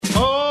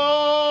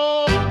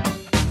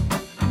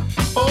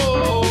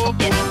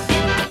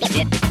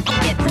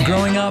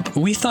up,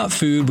 we thought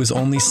food was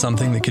only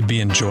something that could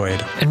be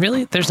enjoyed. And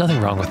really, there's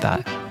nothing wrong with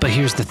that. But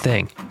here's the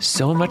thing.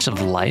 So much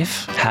of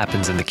life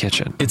happens in the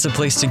kitchen. It's a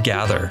place to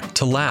gather,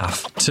 to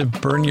laugh, to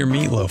burn your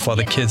meatloaf while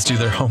the kids do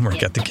their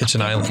homework at the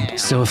kitchen island.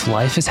 So if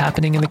life is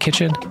happening in the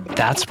kitchen,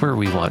 that's where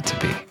we want to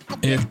be.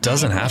 It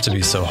doesn't have to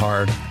be so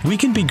hard. We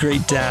can be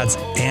great dads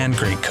and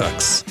great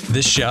cooks.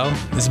 This show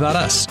is about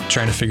us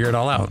trying to figure it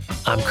all out.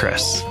 I'm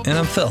Chris. And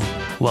I'm Phil.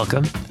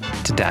 Welcome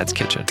to Dad's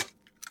Kitchen.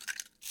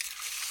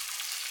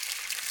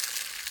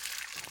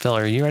 Phil,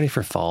 are you ready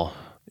for fall?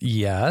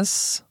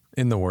 Yes,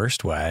 in the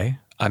worst way.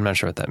 I'm not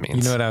sure what that means.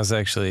 You know what I was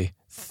actually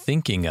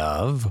thinking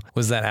of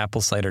was that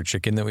apple cider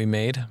chicken that we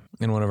made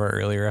in one of our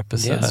earlier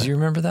episodes. Yeah. Do you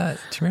remember that?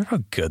 Do you remember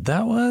how good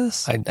that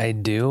was? I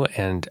do,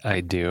 and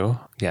I do.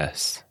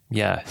 Yes,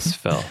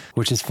 Phil.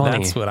 Which is funny.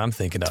 That's what I'm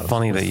thinking of. It's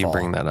funny that you fall.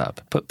 bring that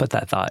up. Put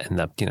that thought in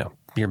the,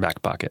 your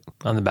back pocket,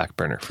 on the back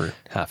burner for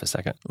half a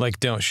second. Like,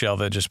 don't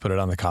shelve it, just put it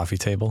on the coffee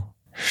table.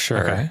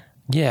 Sure. Okay.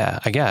 Yeah,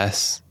 I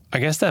guess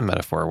that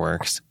metaphor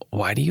works.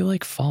 Why do you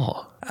like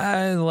fall?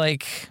 I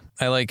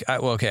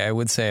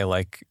would say I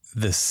like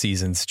the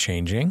seasons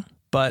changing,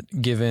 but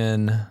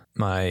given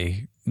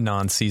my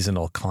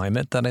non-seasonal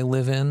climate that I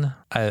live in,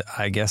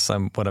 I guess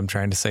what I'm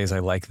trying to say is I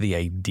like the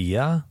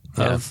idea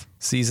of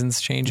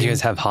seasons changing. Do you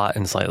guys have hot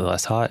and slightly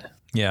less hot?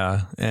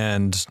 Yeah.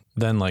 And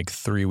then like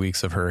 3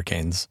 weeks of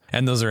hurricanes.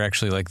 And those are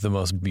actually like the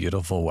most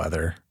beautiful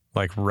weather,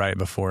 like right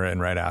before it and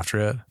right after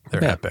it.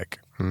 They're epic.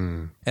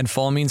 And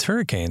fall means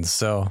hurricanes.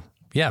 So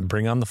yeah,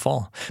 bring on the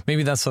fall.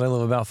 Maybe that's what I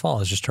love about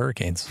fall is just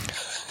hurricanes.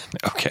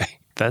 Okay.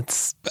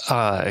 That's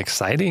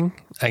exciting,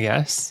 I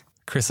guess.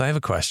 Chris, I have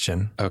a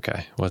question.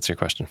 Okay. What's your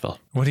question, Phil?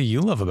 What do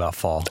you love about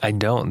fall? I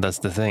don't. That's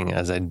the thing,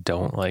 as I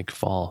don't like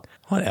fall.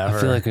 Whatever.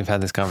 I feel like we've had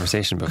this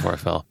conversation before,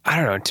 Phil. I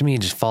don't know. To me,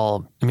 just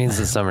fall means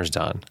the summer's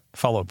done.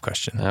 Follow-up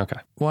question. Okay.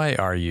 Why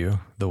are you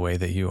the way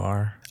that you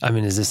are? I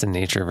mean, is this a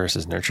nature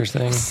versus nurture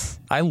thing?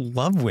 I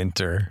love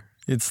winter.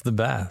 It's the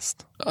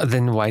best.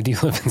 Then why do you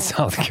live in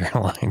South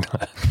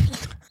Carolina?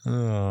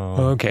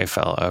 Oh. Okay,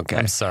 Phil. Okay.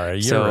 I'm sorry.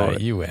 You're right.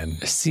 You win.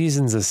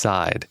 Seasons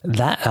aside,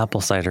 that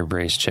apple cider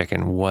braised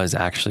chicken was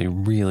actually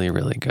really,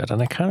 really good.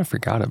 And I kind of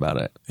forgot about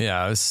it.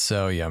 Yeah, it was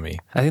so yummy.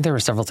 I think there were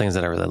several things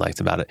that I really liked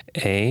about it.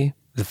 A,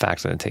 the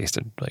fact that it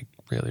tasted like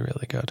really,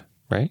 really good.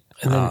 Right?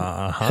 And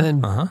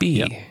then B,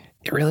 yep.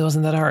 It really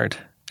wasn't that hard.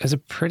 It was a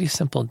pretty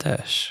simple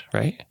dish,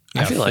 right?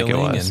 Yeah, I feel like it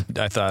was. And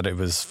I thought it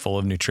was full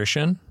of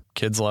nutrition.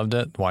 Kids loved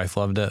it. Wife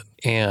loved it.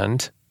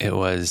 And it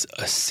was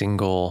a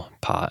single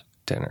pot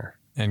dinner.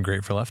 And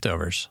great for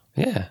leftovers.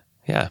 Yeah.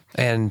 Yeah.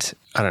 And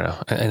I don't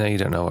know. I know you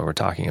don't know what we're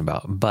talking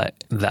about,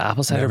 but the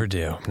apple cider, Never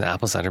do. The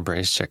apple cider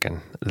braised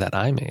chicken that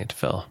I made,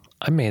 Phil,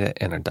 I made it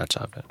in a Dutch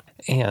oven.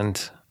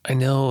 And I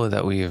know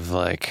that we've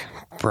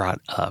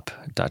brought up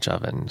Dutch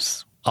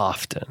ovens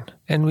often,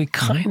 and we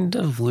kind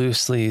of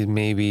loosely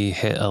maybe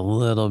hit a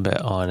little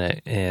bit on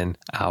it in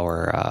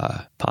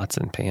our pots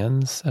and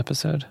pans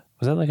episode.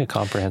 Was that like a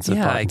comprehensive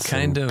pots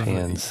and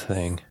pans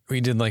thing? We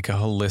did like a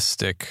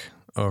holistic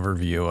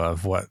overview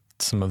of what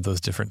some of those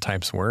different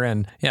types were.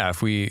 And yeah,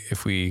 if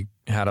we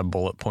had a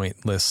bullet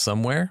point list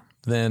somewhere,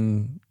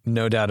 then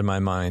no doubt in my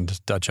mind,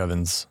 Dutch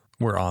ovens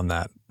were on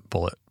that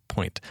bullet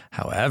point.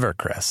 However,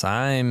 Chris,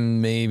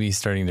 I'm maybe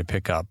starting to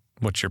pick up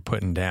what you're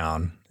putting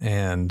down,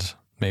 and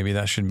maybe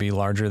that should be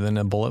larger than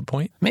a bullet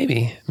point.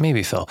 Maybe,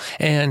 Phil.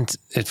 And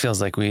it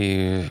feels like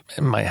we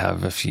might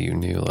have a few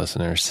new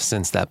listeners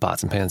since that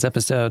Pots and Pans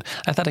episode.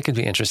 I thought it could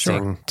be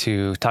interesting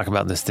to talk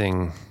about this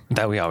thing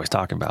that we always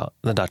talk about,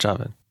 the Dutch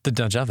oven. The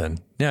Dutch oven.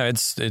 Yeah,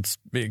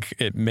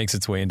 it makes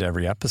its way into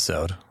every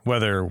episode,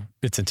 whether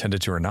it's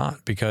intended to or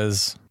not,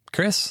 because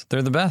Chris,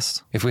 they're the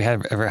best. If we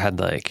had ever had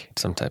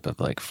some type of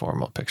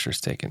formal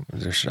pictures taken,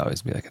 there should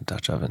always be a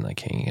Dutch oven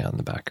hanging out in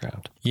the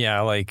background.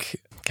 Yeah,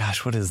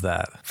 gosh, what is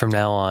that? From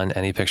now on,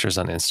 any pictures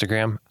on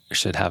Instagram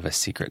should have a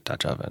secret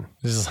Dutch oven.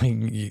 Just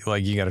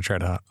like you got to try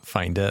to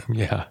find it.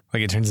 Yeah.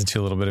 Like it turns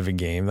into a little bit of a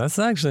game. That's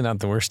actually not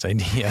the worst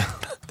idea.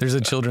 There's a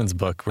children's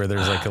book where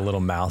there's a little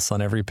mouse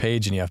on every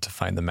page and you have to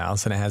find the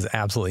mouse, and it has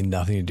absolutely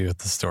nothing to do with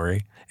the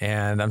story.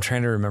 And I'm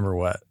trying to remember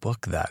what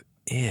book that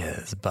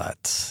is,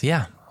 but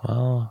yeah.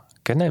 Well,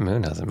 Goodnight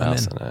Moon has a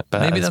mouse in it.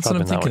 But maybe that's what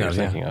I'm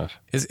thinking of.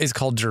 It's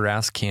called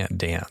Giraffes Can't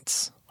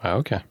Dance. Oh,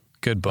 okay.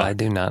 Good book. I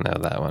do not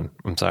know that one.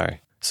 I'm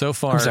sorry. So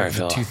far, the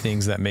Phil. two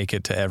things that make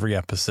it to every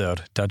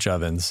episode, Dutch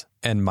ovens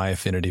and my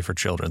affinity for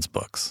children's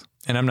books.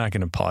 And I'm not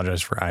going to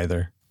apologize for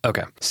either.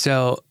 Okay.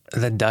 So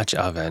the Dutch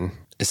oven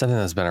is something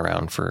that's been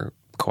around for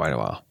quite a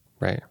while,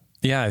 right?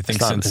 Yeah, I think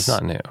it's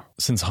not new.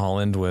 Since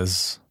Holland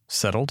was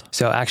settled.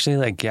 So actually,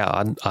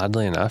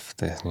 oddly enough,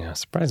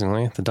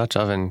 surprisingly, the Dutch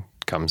oven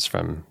comes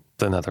from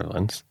the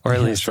Netherlands, or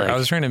at least I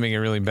was trying to make a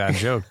really bad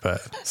joke,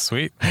 but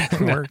sweet,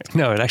 it worked.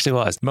 No, it actually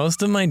was.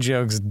 Most of my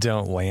jokes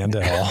don't land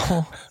at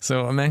all,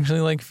 so I'm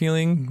actually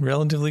feeling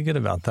relatively good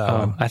about that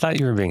one. I thought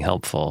you were being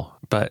helpful,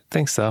 but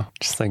thanks though.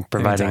 Just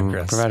providing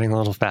a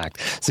little fact.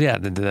 So yeah,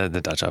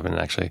 the Dutch oven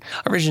actually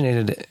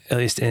originated, at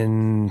least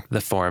in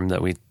the form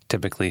that we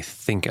typically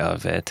think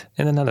of it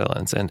in the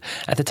Netherlands. And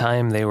at the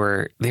time, they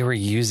were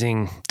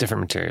using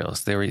different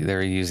materials. They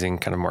were using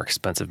kind of more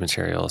expensive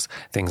materials,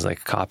 things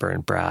like copper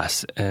and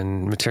brass,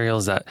 and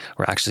materials that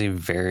were actually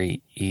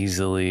very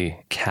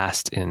easily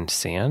cast in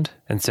sand.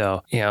 And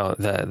so,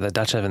 the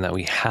Dutch oven that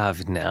we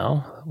have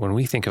now, when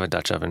we think of a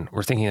Dutch oven,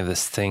 we're thinking of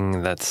this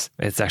thing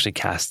it's actually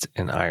cast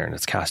in iron.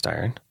 It's cast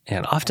iron.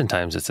 And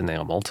oftentimes it's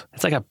enameled.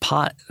 It's like a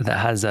pot that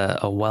has a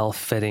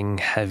well-fitting,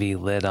 heavy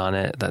lid on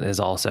it that is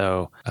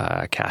also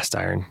cast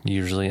iron,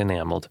 usually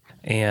enameled.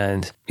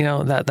 And,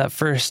 that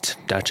first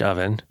Dutch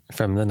oven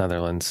from the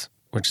Netherlands,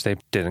 which they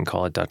didn't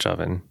call it Dutch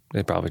oven.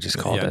 They probably just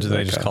called it.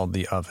 They just called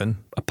the oven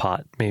a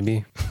pot,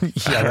 maybe.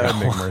 Yeah, that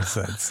would make more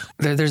sense.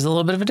 There's a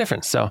little bit of a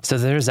difference. So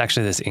there's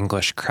actually this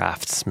English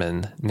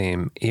craftsman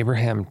named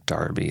Abraham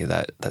Darby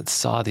that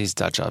saw these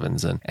Dutch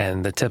ovens,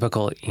 and the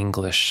typical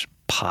English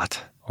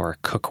pot or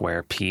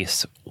cookware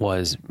piece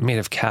was made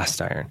of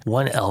cast iron.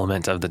 One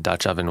element of the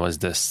Dutch oven was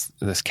this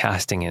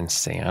casting in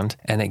sand,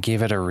 and it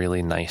gave it a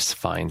really nice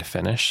fine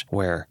finish,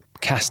 where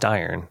cast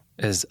iron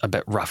is a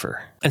bit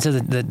rougher. And so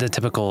the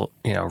typical,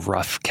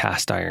 rough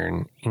cast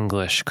iron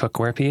English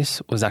cookware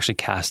piece was actually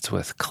cast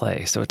with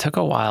clay. So it took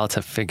a while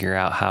to figure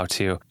out how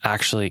to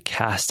actually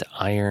cast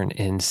iron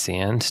in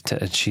sand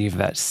to achieve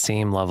that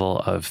same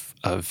level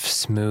of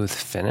smooth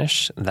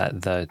finish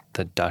that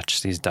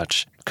these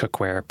Dutch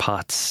cookware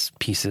pots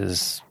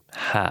pieces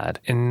had.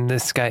 And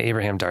this guy,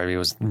 Abraham Darby,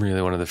 was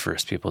really one of the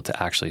first people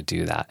to actually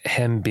do that.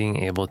 Him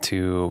being able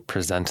to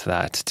present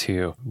that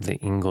to the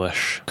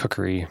English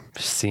cookery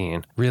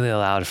scene really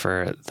allowed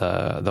for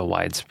the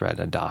widespread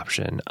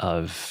adoption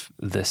of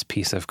this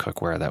piece of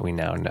cookware that we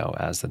now know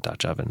as the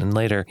Dutch oven. And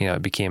later,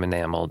 it became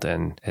enameled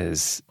and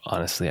is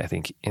honestly, I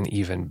think, an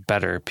even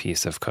better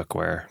piece of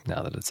cookware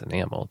now that it's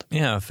enameled.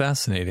 Yeah,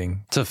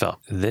 fascinating. So Phil,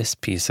 this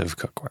piece of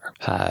cookware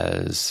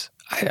has...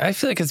 I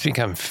feel like it's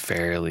become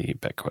fairly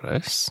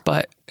ubiquitous,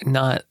 but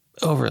not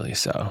overly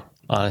so.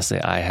 Honestly,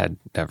 I had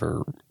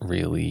never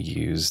really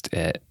used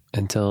it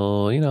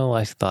until,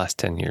 like the last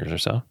 10 years or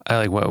so.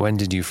 When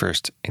did you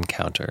first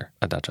encounter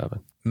a Dutch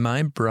oven?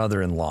 My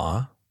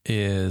brother-in-law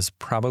is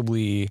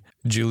probably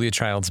Julia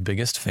Child's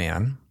biggest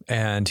fan,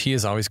 and he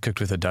has always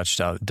cooked with a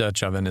Dutch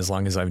oven as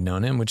long as I've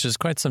known him, which is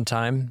quite some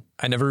time.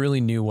 I never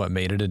really knew what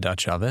made it a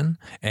Dutch oven,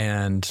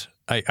 and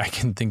I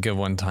can think of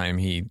one time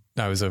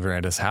I was over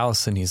at his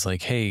house and he's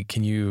like, "Hey,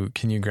 can you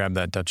grab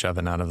that Dutch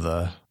oven out of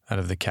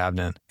the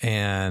cabinet?"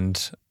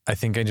 And I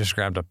think I just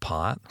grabbed a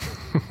pot,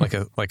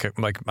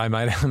 I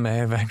may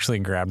have actually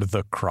grabbed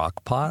the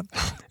crock pot,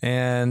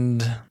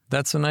 and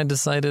that's when I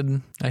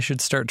decided I should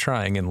start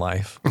trying in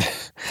life.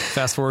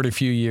 Fast forward a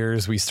few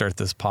years, we start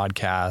this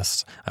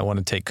podcast. I want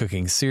to take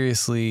cooking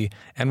seriously,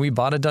 and we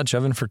bought a Dutch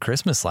oven for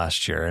Christmas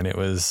last year, and it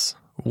was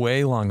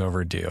way long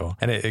overdue.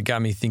 And it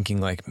got me thinking,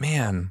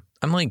 man,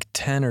 I'm like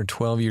 10 or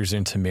 12 years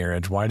into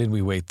marriage. Why did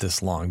we wait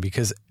this long?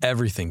 Because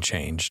everything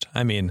changed.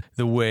 I mean,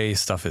 the way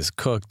stuff is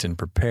cooked and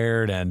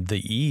prepared and the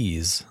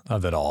ease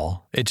of it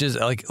all. It just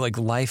like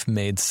life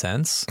made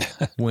sense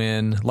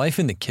when life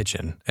in the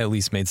kitchen at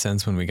least made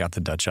sense when we got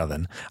the Dutch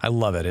oven. I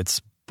love it.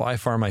 It's by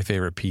far my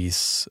favorite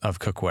piece of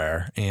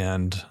cookware.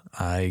 And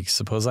I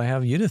suppose I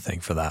have you to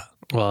thank for that.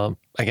 Well,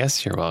 I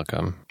guess you're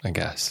welcome, I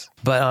guess.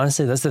 But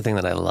honestly, that's the thing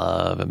that I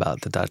love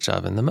about the Dutch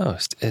oven the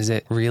most, is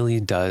it really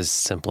does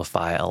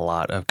simplify a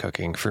lot of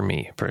cooking for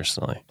me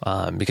personally,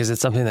 because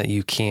it's something that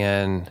you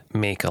can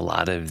make a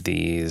lot of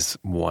these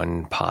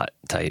one pot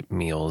type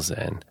meals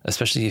in,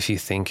 especially if you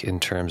think in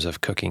terms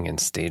of cooking in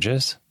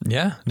stages.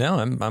 Yeah, no,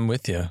 I'm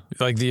with you.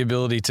 Like the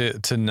ability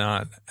to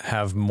not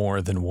have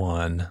more than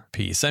one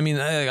piece. I mean,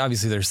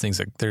 obviously there's things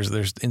that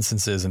there's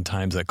instances and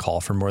times that call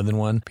for more than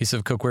one piece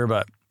of cookware,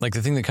 but like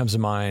the thing that comes to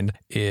mind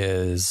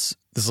is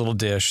this little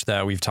dish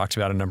that we've talked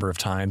about a number of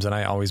times, and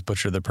I always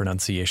butcher the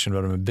pronunciation,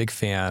 but I'm a big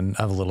fan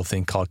of a little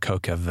thing called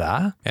coq au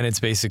vin, and it's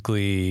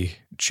basically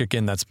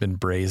chicken that's been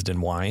braised in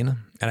wine.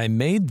 And I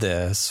made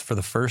this for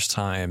the first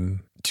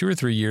time 2 or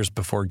 3 years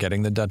before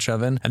getting the Dutch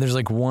oven, and there's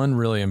like one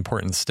really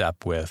important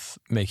step with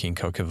making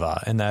coq au vin,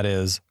 and that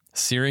is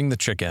searing the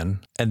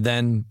chicken and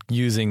then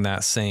using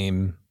that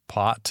same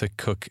pot to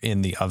cook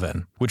in the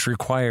oven, which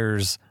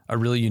requires a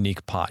really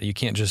unique pot. You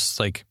can't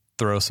just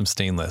throw some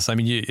stainless. I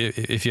mean,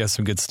 if you have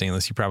some good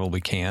stainless, you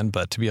probably can,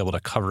 but to be able to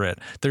cover it,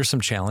 there's some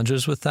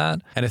challenges with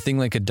that. And a thing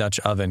like a Dutch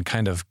oven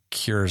kind of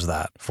cures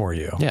that for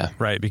you. Yeah.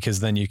 Right. Because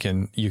then you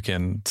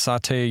can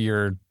saute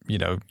your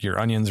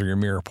onions or your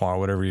mirepoix,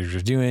 whatever you're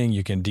doing.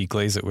 You can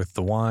deglaze it with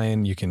the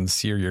wine. You can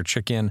sear your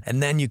chicken,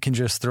 and then you can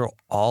just throw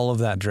all of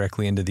that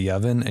directly into the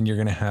oven, and you're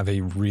going to have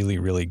a really,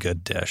 really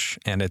good dish.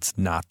 And it's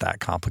not that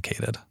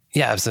complicated.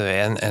 Yeah, absolutely.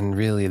 And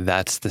really,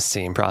 that's the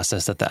same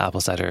process that the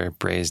apple cider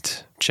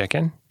braised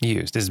chicken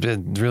used. It's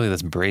really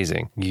this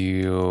braising.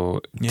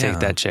 You take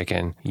that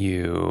chicken,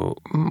 you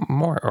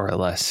more or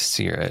less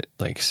sear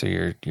it. So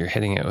you're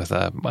hitting it with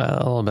a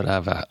little bit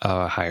of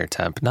a higher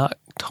temp, not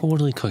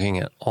totally cooking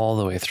it all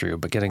the way through,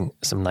 but getting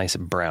some nice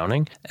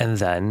browning. And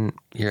then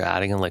you're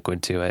adding a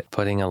liquid to it,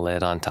 putting a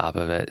lid on top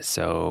of it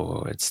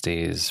so it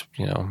stays,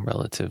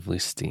 relatively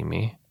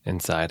steamy.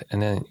 inside,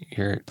 and then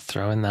you're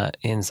throwing that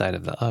inside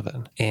of the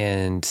oven.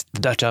 And the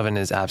Dutch oven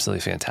is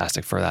absolutely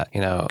fantastic for that.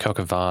 Coq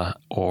au vin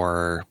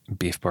or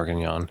beef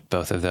bourguignon,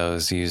 both of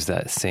those use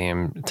that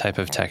same type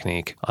of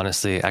technique.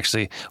 Honestly,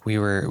 actually, we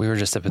were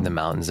just up in the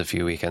mountains a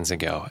few weekends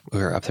ago. We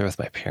were up there with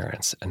my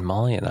parents, and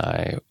Molly and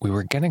I, we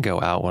were going to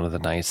go out one of the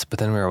nights, but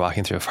then we were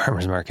walking through a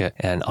farmer's market,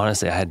 and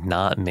honestly, I had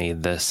not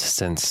made this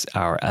since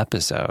our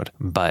episode,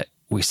 but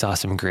we saw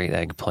some great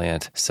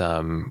eggplant,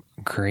 some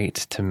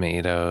great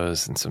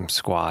tomatoes, and some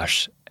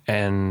squash.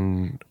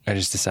 And I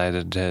just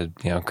decided to,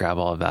 grab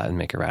all of that and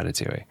make a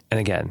ratatouille. And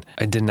again,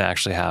 I didn't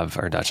actually have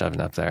our Dutch oven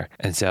up there.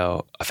 And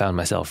so I found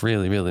myself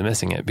really, really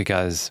missing it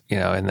because,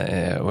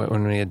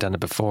 when we had done it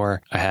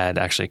before, I had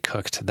actually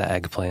cooked the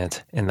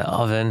eggplant in the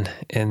oven,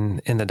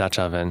 in the Dutch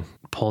oven,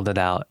 pulled it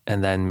out,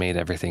 and then made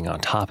everything on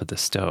top of the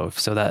stove.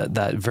 So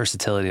that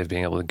versatility of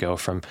being able to go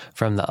from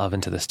the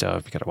oven to the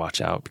stove, you got to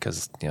watch out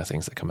because,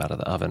 things that come out of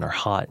the oven are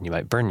hot and you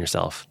might burn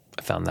yourself.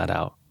 I found that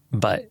out.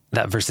 But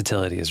that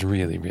versatility is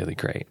really, really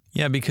great.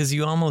 Yeah, because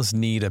you almost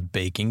need a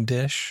baking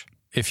dish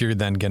if you're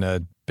then going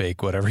to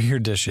bake whatever your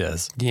dish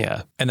is.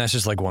 Yeah. And that's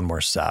just like one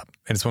more step.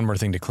 And it's one more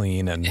thing to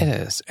clean. And it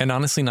is. And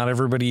honestly, not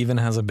everybody even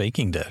has a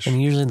baking dish.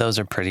 And usually those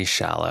are pretty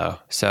shallow.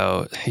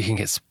 So you can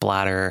get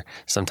splatter.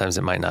 Sometimes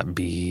it might not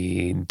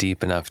be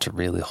deep enough to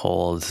really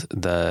hold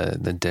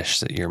the dish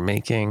that you're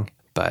making.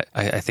 But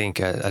I think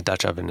a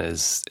Dutch oven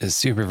is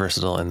super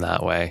versatile in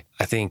that way.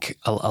 I think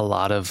a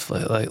lot of,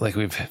 like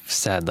we've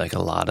said, like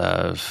a lot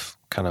of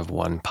kind of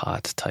one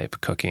pot type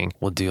cooking.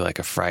 We'll do like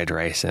a fried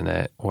rice in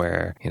it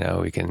where,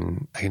 I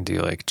can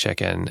do like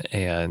chicken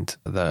and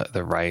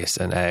the rice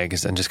and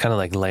eggs and just kind of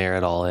like layer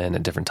it all in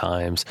at different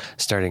times,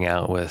 starting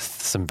out with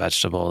some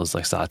vegetables,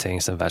 like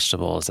sauteing some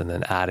vegetables and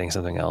then adding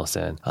something else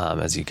in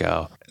as you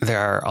go. There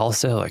are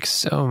also like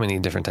so many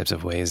different types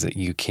of ways that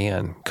you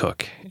can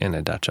cook in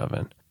a Dutch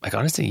oven. Like,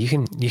 honestly, you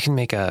can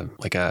make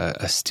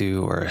a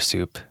stew or a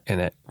soup in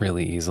it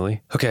really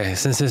easily. Okay,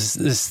 since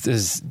this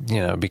is,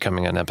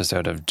 becoming an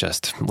episode of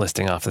just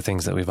listing off the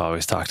things that we've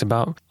always talked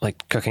about,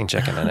 like cooking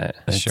chicken in it.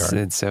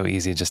 It's so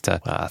easy just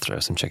to throw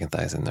some chicken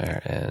thighs in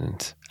there.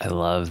 And I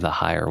love the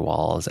higher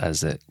walls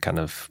as it kind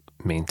of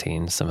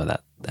maintains some of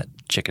that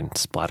chicken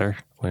splatter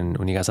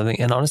when you got something.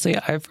 And honestly,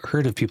 I've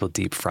heard of people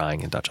deep frying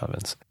in Dutch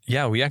ovens.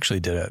 Yeah, we actually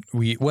did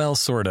it.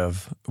 Sort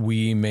of.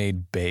 We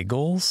made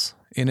bagels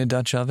in a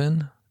Dutch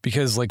oven.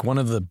 Because like one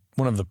of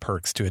the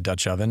perks to a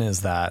Dutch oven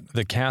is that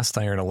the cast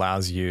iron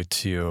allows you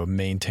to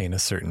maintain a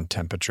certain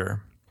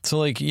temperature. So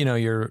like,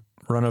 your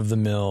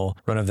run-of-the-mill,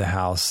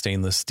 run-of-the-house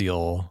stainless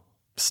steel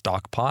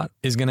stock pot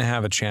is going to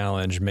have a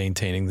challenge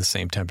maintaining the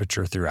same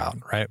temperature throughout,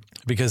 right?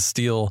 Because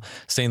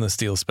stainless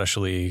steel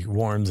especially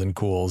warms and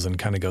cools and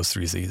kind of goes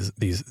through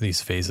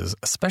these phases,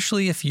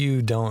 especially if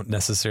you don't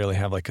necessarily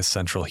have like a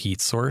central heat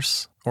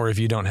source. Or if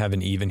you don't have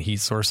an even heat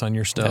source on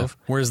your stove.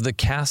 Yeah. Whereas the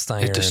cast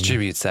iron... It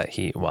distributes that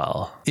heat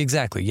well.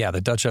 Exactly. Yeah, the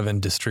Dutch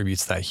oven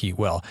distributes that heat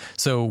well.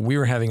 So we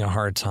were having a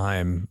hard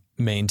time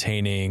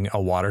maintaining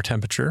a water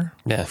temperature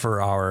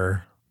for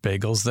our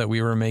bagels that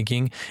we were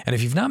making. And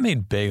if you've not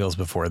made bagels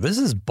before, this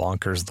is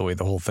bonkers the way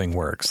the whole thing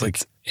works. Like,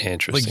 it's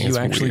interesting. Like you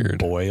actually weird.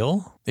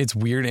 boil. It's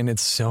weird and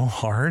it's so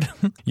hard.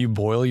 You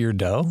boil your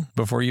dough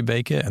before you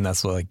bake it, and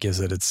that's what like gives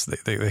it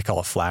they call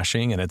it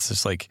flashing, and it's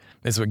just like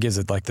it's what gives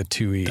it like the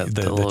chewy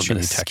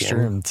chewy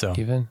texture. And so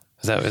even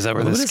is that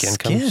where the skin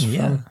comes from?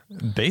 Yeah.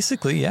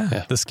 Basically,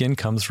 yeah. The skin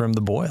comes from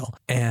the boil.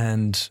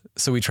 And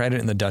so we tried it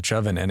in the Dutch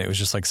oven and it was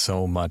just like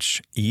so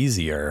much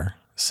easier.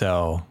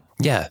 So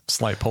yeah,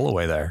 slight pull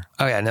away there.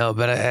 Oh yeah, no,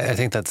 but I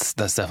think that's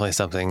definitely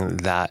something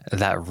that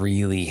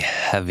really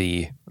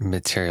heavy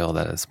material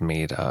that it's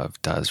made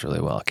of does really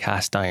well.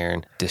 Cast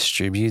iron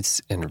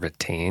distributes and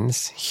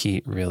retains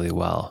heat really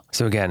well.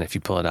 So again, if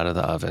you pull it out of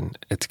the oven,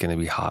 it's going to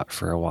be hot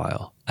for a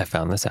while. I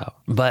found this out.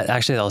 But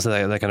actually also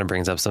that kind of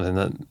brings up something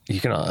that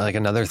you can, like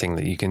another thing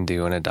that you can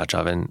do in a Dutch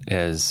oven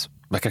is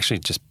like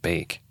actually just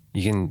bake.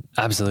 You can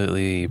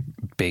absolutely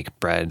bake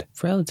bread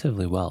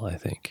relatively well, I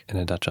think, in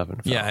a Dutch oven.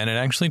 Yeah, and it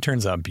actually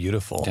turns out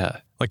beautiful.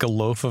 Yeah. Like a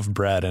loaf of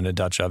bread in a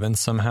Dutch oven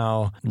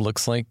somehow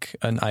looks like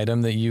an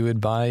item that you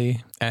would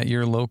buy at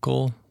your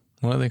local,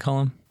 what do they call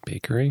them?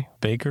 Bakery?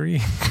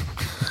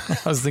 I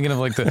was thinking of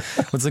like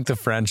what's like the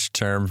French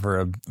term for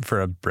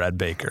a bread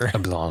baker? A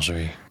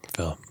boulangerie,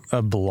 Phil.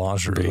 A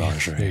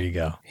boulangerie. There you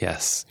go.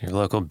 Yes, your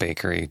local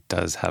bakery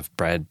does have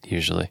bread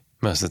usually.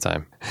 Most of the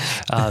time.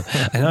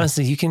 And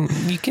honestly, you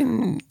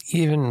can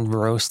even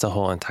roast a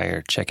whole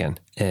entire chicken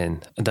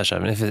in a Dutch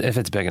oven if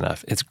it's big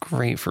enough. It's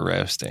great for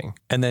roasting.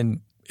 And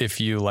then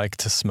if you like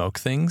to smoke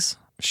things,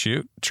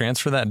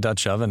 transfer that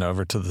Dutch oven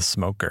over to the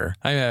smoker.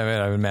 I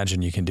would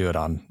imagine you can do it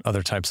on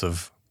other types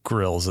of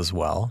grills as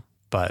well,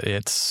 but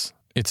it's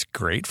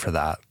great for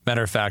that.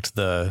 Matter of fact,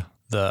 the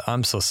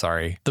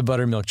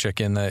buttermilk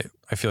chicken that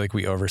I feel like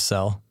we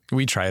oversell.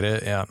 We tried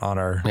it on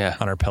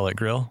our pellet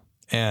grill.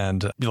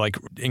 And like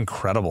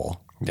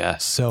incredible Yeah.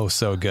 So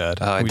good.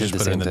 Oh, I we did just the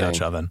put it same in the thing.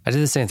 Dutch oven. I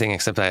did the same thing,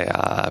 except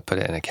I put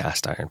it in a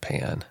cast iron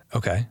pan.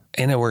 Okay.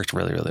 And it worked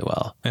really, really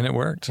well. And it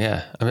worked.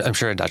 Yeah. I'm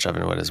sure a Dutch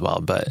oven would as well,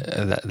 but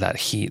that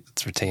heat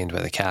that's retained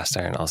by the cast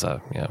iron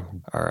also,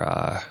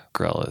 our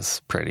grill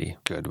is pretty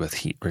good with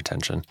heat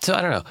retention. So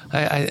I don't know.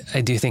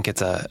 I do think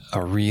it's a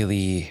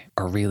really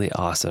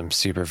awesome,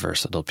 super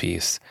versatile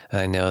piece.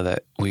 And I know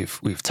that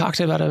we've talked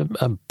about it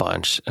a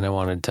bunch, and I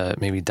wanted to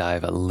maybe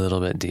dive a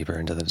little bit deeper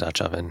into the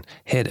Dutch oven,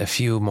 hit a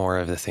few more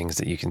of the things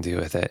that you can do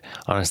with it.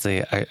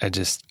 Honestly, I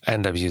just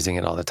end up using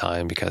it all the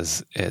time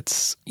because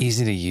it's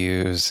easy to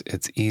use.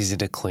 It's easy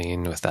to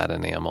clean with that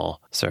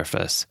enamel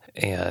surface.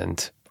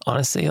 And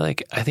honestly,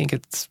 I think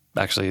it's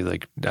actually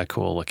a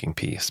cool looking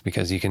piece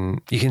because you can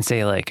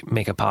say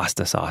make a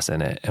pasta sauce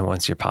in it. And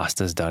once your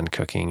pasta is done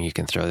cooking, you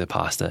can throw the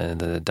pasta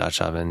into the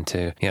Dutch oven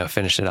to,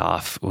 finish it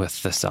off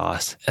with the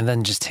sauce and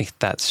then just take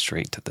that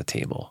straight to the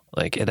table.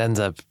 It ends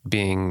up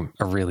being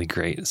a really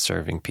great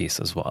serving piece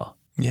as well.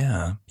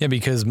 Yeah. Yeah,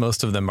 because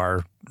most of them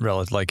are,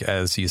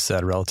 as you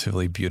said,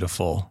 relatively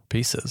beautiful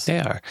pieces. They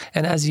are.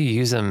 And as you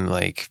use them,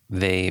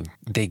 they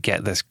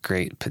get this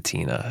great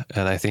patina.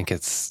 And I think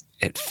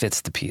it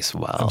fits the piece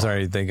well. I'm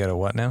sorry, they get a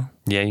what now?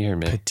 Yeah, you heard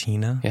me.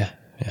 Patina? Yeah.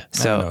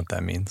 So, I don't know what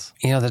that means.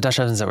 The Dutch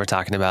ovens that we're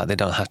talking about, they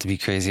don't have to be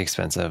crazy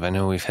expensive. I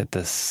know we've hit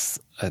this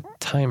a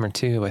time or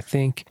two, I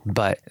think,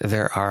 but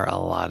there are a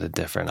lot of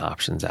different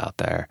options out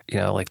there.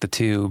 The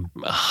two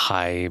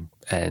high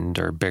end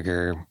or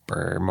bigger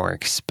or more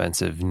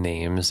expensive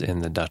names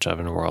in the Dutch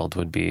oven world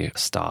would be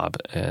Staub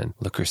and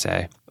Le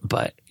Creuset.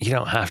 But you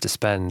don't have to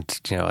spend,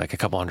 a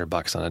couple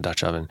 $100 on a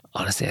Dutch oven.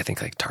 Honestly, I think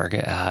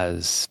Target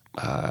has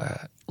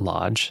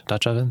Lodge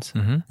Dutch ovens.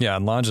 Mm-hmm. Yeah,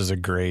 and Lodge is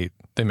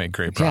they make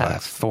great products. Yeah,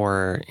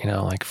 for,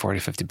 $40,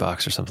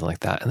 $50 or something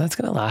like that. And that's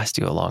going to last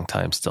you a long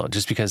time still,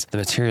 just because the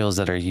materials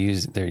that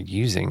they're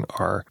using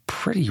are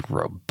pretty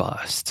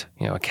robust.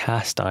 A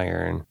cast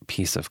iron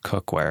piece of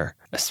cookware,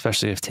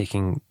 especially if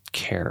taking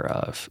care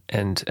of.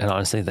 And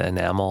honestly, the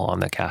enamel on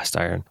the cast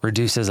iron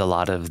reduces a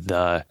lot of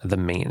the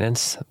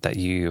maintenance that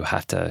you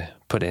have to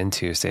put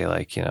into, say,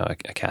 a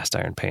cast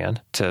iron pan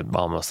to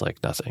almost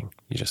nothing.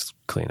 You just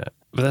clean it.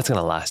 But that's going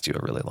to last you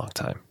a really long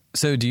time.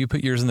 So do you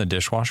put yours in the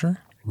dishwasher?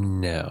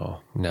 No,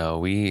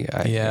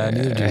 I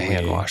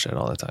hand wash it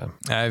all the time.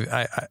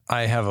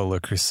 I have a Le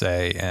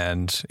Creuset,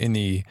 and in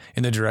the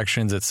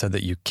directions it said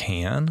that you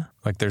can.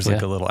 There's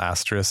a little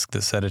asterisk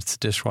that said it's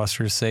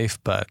dishwasher safe,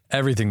 but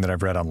everything that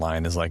I've read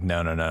online is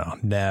no,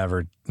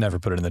 never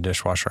put it in the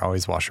dishwasher.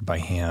 Always wash it by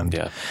hand.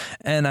 Yeah,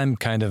 and I'm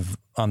kind of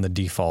on the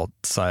default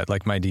side.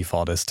 My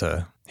default is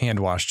to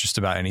hand wash just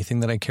about anything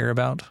that I care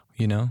about.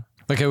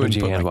 I wouldn't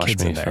put my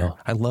kids in there. Phil?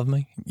 I love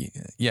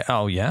yeah.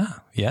 Oh, yeah.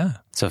 Yeah.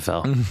 So,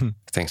 Phil,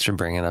 thanks for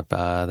bringing up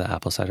the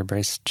apple cider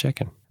braised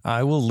chicken.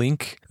 I will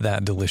link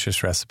that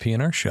delicious recipe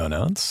in our show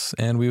notes,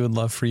 and we would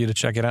love for you to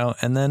check it out.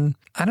 And then,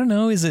 I don't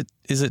know, is it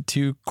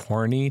too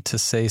corny to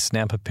say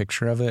snap a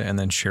picture of it and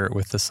then share it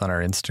with us on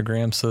our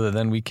Instagram so that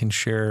then we can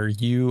share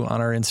you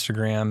on our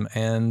Instagram?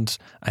 And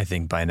I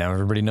think by now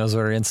everybody knows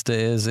what our Insta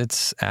is.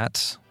 It's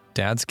at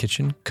Dad's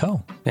Kitchen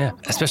Co. Yeah,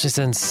 especially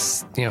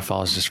since,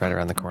 fall is just right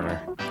around the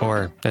corner.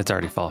 Or it's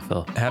already fall,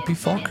 Phil. Happy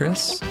fall,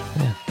 Chris.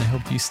 Yeah. I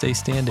hope you stay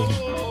standing.